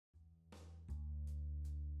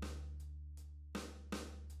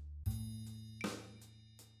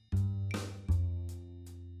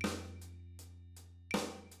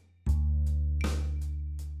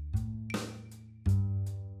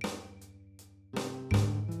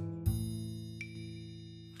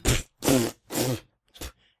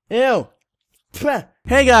Ew. Pah.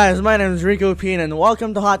 Hey guys, my name is Rycopene and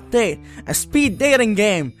welcome to Hot Date, a speed dating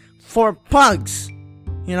game for pugs.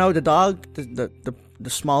 You know, the dog, the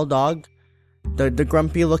small dog, the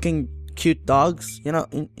grumpy looking cute dogs. You know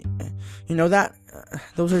that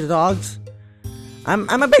those are the dogs. I'm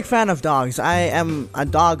a big fan of dogs. I am a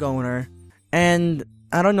dog owner, and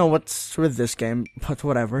I don't know what's with this game, but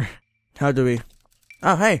whatever. How do we?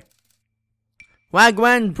 Oh hey,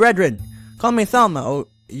 Wagwan brethren, call me Thelma. Oh,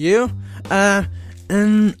 you?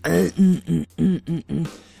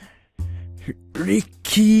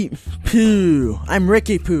 Ricky Poo. I'm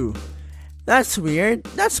Ricky Poo. That's weird.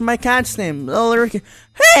 That's my cat's name, little Ricky.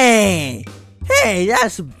 Hey,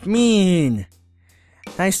 that's mean.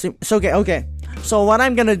 Nice to. So okay. So what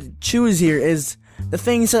I'm gonna choose here is the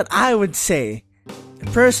things that I would say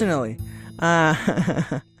personally. How's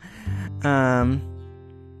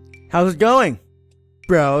it going,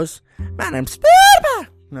 bros? My name's Speed.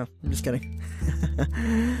 No, I'm just kidding.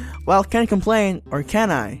 Well, can't complain, or can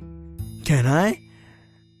I? Can I?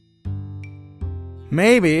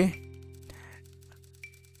 Maybe.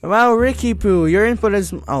 Wow, Ricky Poo, your input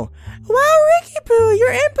is... Oh. Wow, Ricky Poo, your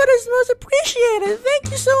input is most appreciated.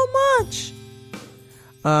 Thank you so much.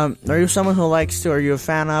 Are you someone who likes to... Are you a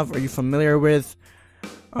fan of? Are you familiar with?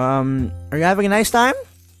 Are you having a nice time?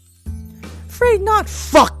 Afraid not.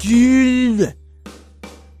 Fuck you.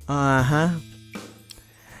 Uh-huh.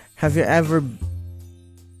 Have you ever...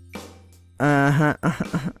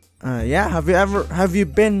 yeah, have you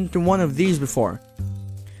been to one of these before?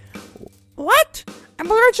 What?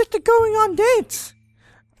 I'm allergic to going on dates.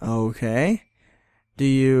 Okay. Do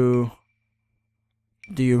you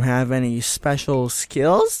have any special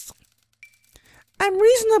skills? I'm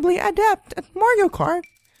reasonably adept at Mario Kart.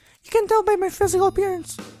 You can tell by my physical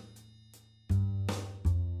appearance.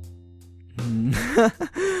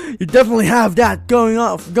 You definitely have that going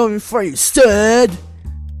for you, stud.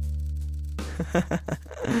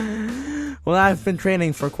 Well, I've been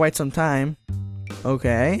training for quite some time.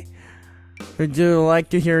 Okay. Would you like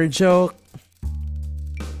to hear a joke?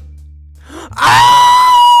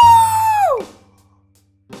 Oh!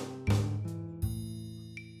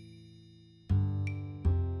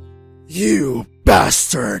 You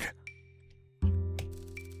bastard!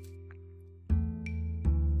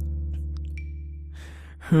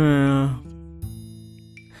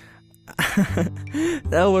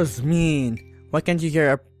 That was mean. Why can't you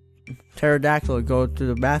hear a pterodactyl go to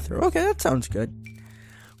the bathroom? Okay, that sounds good.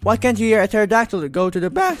 Why can't you hear a pterodactyl go to the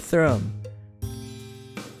bathroom?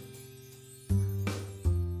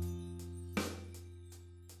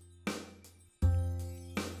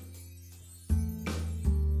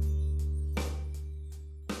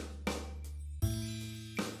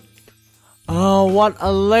 Oh, what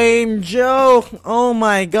a lame joke! Oh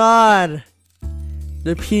my god!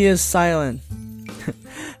 The P is silent.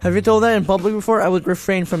 Have you told that in public before? I would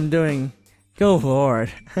refrain from doing. Go for it.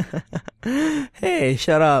 Hey,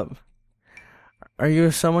 shut up. Are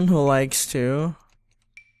you someone who likes to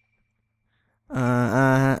go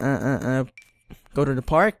to the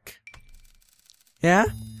park? Yeah?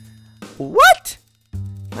 What?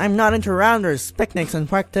 I'm not into rounders, picnics, and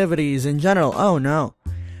park activities in general. Oh no.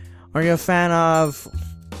 Are you a fan of...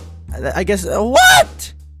 I guess...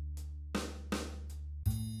 What?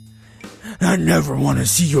 I never want to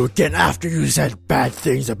see you again after you said bad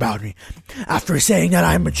things about me. After saying that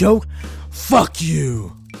I'm a joke? Fuck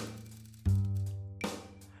you.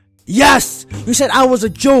 Yes! You said I was a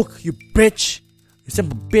joke, you bitch. You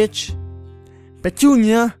simple bitch.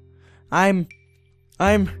 Petunia. I'm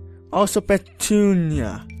also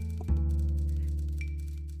Petunia.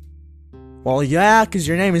 Well, yeah, because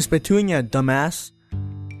your name is Petunia, dumbass.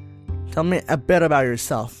 Tell me a bit about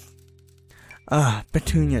yourself.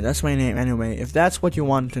 Petunia, that's my name anyway, if that's what you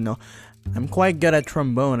wanted to know. I'm quite good at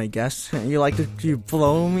trombone, I guess. You like to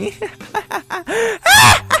blow me?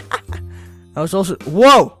 I was also...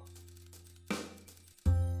 Whoa!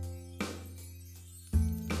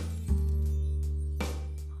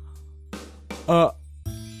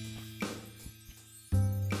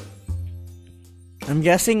 I'm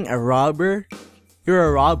guessing a robber? You're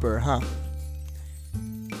a robber, huh?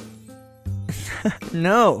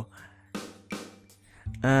 No.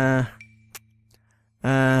 Yeah.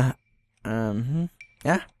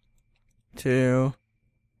 To...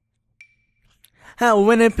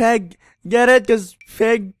 Winnipeg, get it? Cause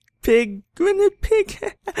pig,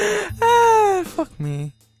 Winnipeg. Fuck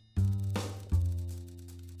me.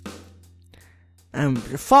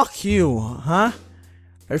 Fuck you, huh?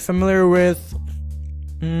 Are you familiar with...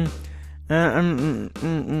 bow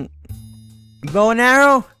and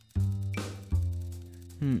arrow?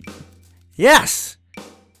 Yes!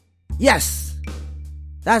 Yes!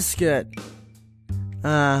 That's good.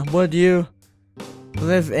 Would you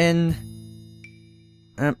live in...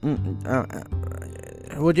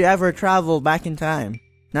 would you ever travel back in time?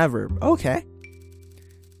 Never. Okay.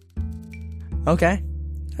 Okay.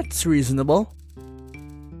 That's reasonable.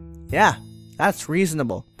 Yeah, that's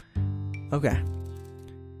reasonable. Okay.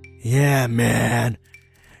 Yeah, man.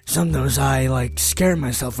 Sometimes I, like, scare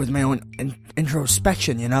myself with my own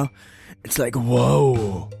introspection, you know? It's like,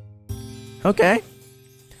 whoa. Okay.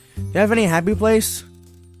 You have any happy place?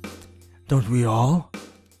 Don't we all?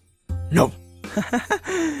 No.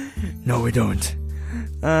 No, we don't.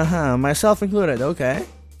 Myself included, okay.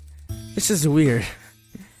 This is weird.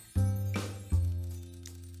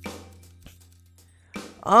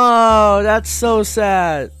 Oh, that's so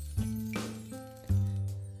sad.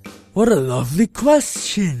 What a lovely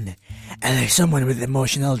question. And there's someone with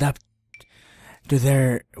emotional depth to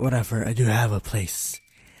their whatever. I do have a place.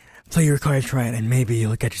 Play your cards right, and maybe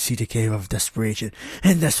you'll get to see the cave of desperation.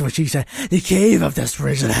 And that's what she said. The cave of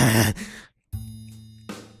desperation.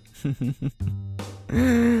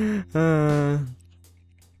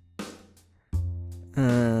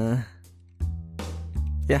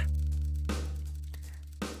 Yeah.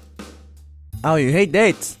 Oh, you hate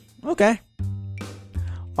dates. Okay.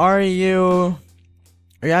 Are you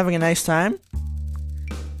having a nice time?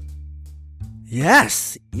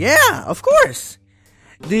 Yes. Yeah, of course.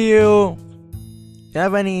 Do you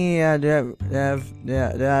have any do you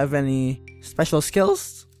have any special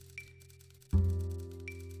skills?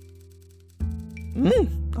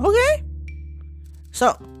 Okay.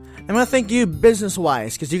 So, I'm gonna thank you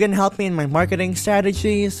business-wise, because you can help me in my marketing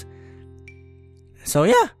strategies. So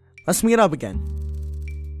yeah, let's meet up again.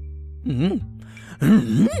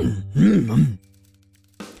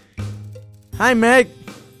 Hi, Meg.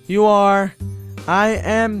 I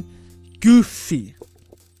am Goofy.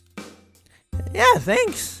 Yeah,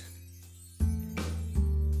 thanks.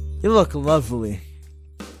 You look lovely.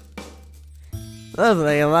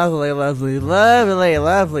 Lovely.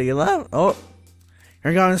 Oh,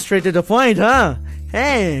 you're going straight to the point, huh?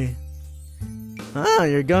 Hey. Oh,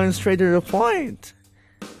 you're going straight to the point.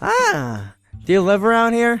 Do you live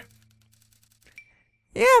around here?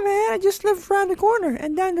 Yeah, man, I just live around the corner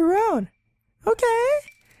and down the road. Okay.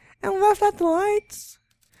 And left at the lights.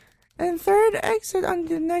 And third exit on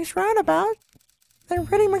the next roundabout. They're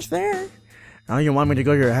pretty much there. Oh, you want me to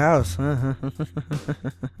go to your house?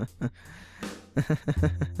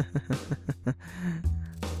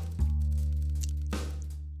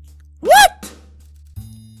 What?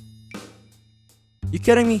 You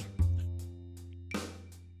kidding me?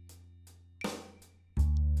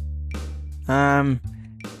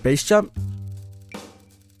 Base jump?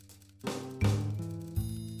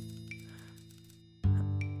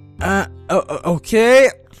 Okay.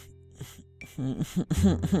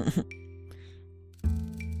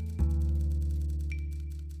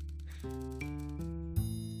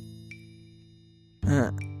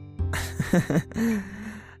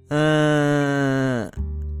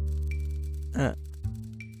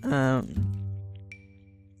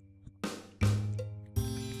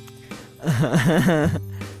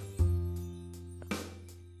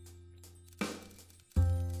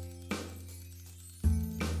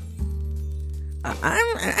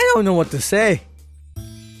 I don't know what to say.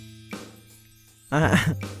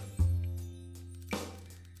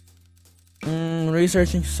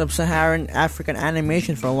 Researching sub-Saharan African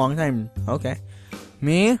animation for a long time. Okay.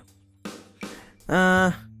 Me?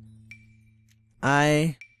 I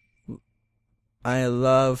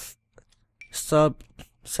love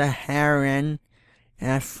sub-Saharan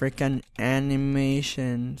African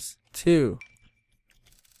animations too.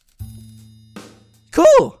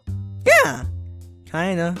 Cool! Yeah!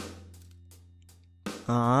 Kinda.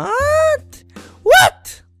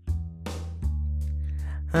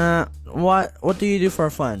 What? What do you do for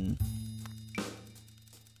fun?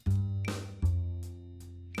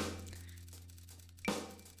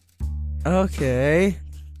 Okay.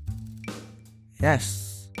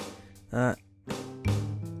 Yes.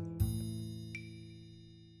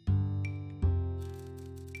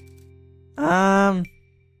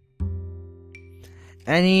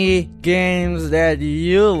 Any games that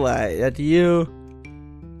you like?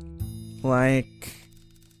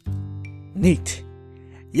 Neat.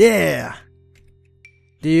 Yeah.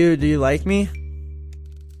 Do you like me?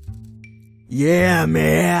 Yeah,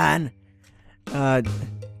 man.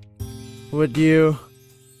 Would you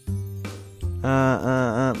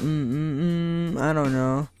I don't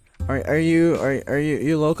know. Are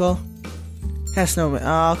you local? Yes, no.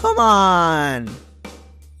 Oh, come on.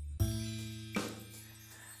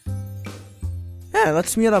 Yeah,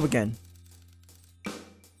 let's meet up again.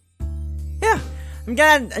 Yeah, I'm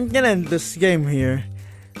gonna end this game here.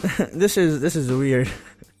 This is weird.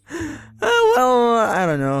 Well, I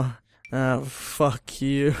don't know. Fuck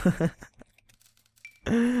you.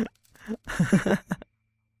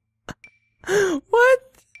 What?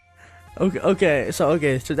 Okay, so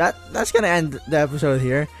that's gonna end the episode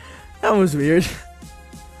here. That was weird.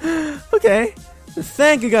 Okay,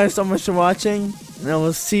 thank you guys so much for watching, and I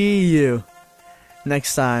will see you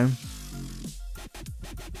next time.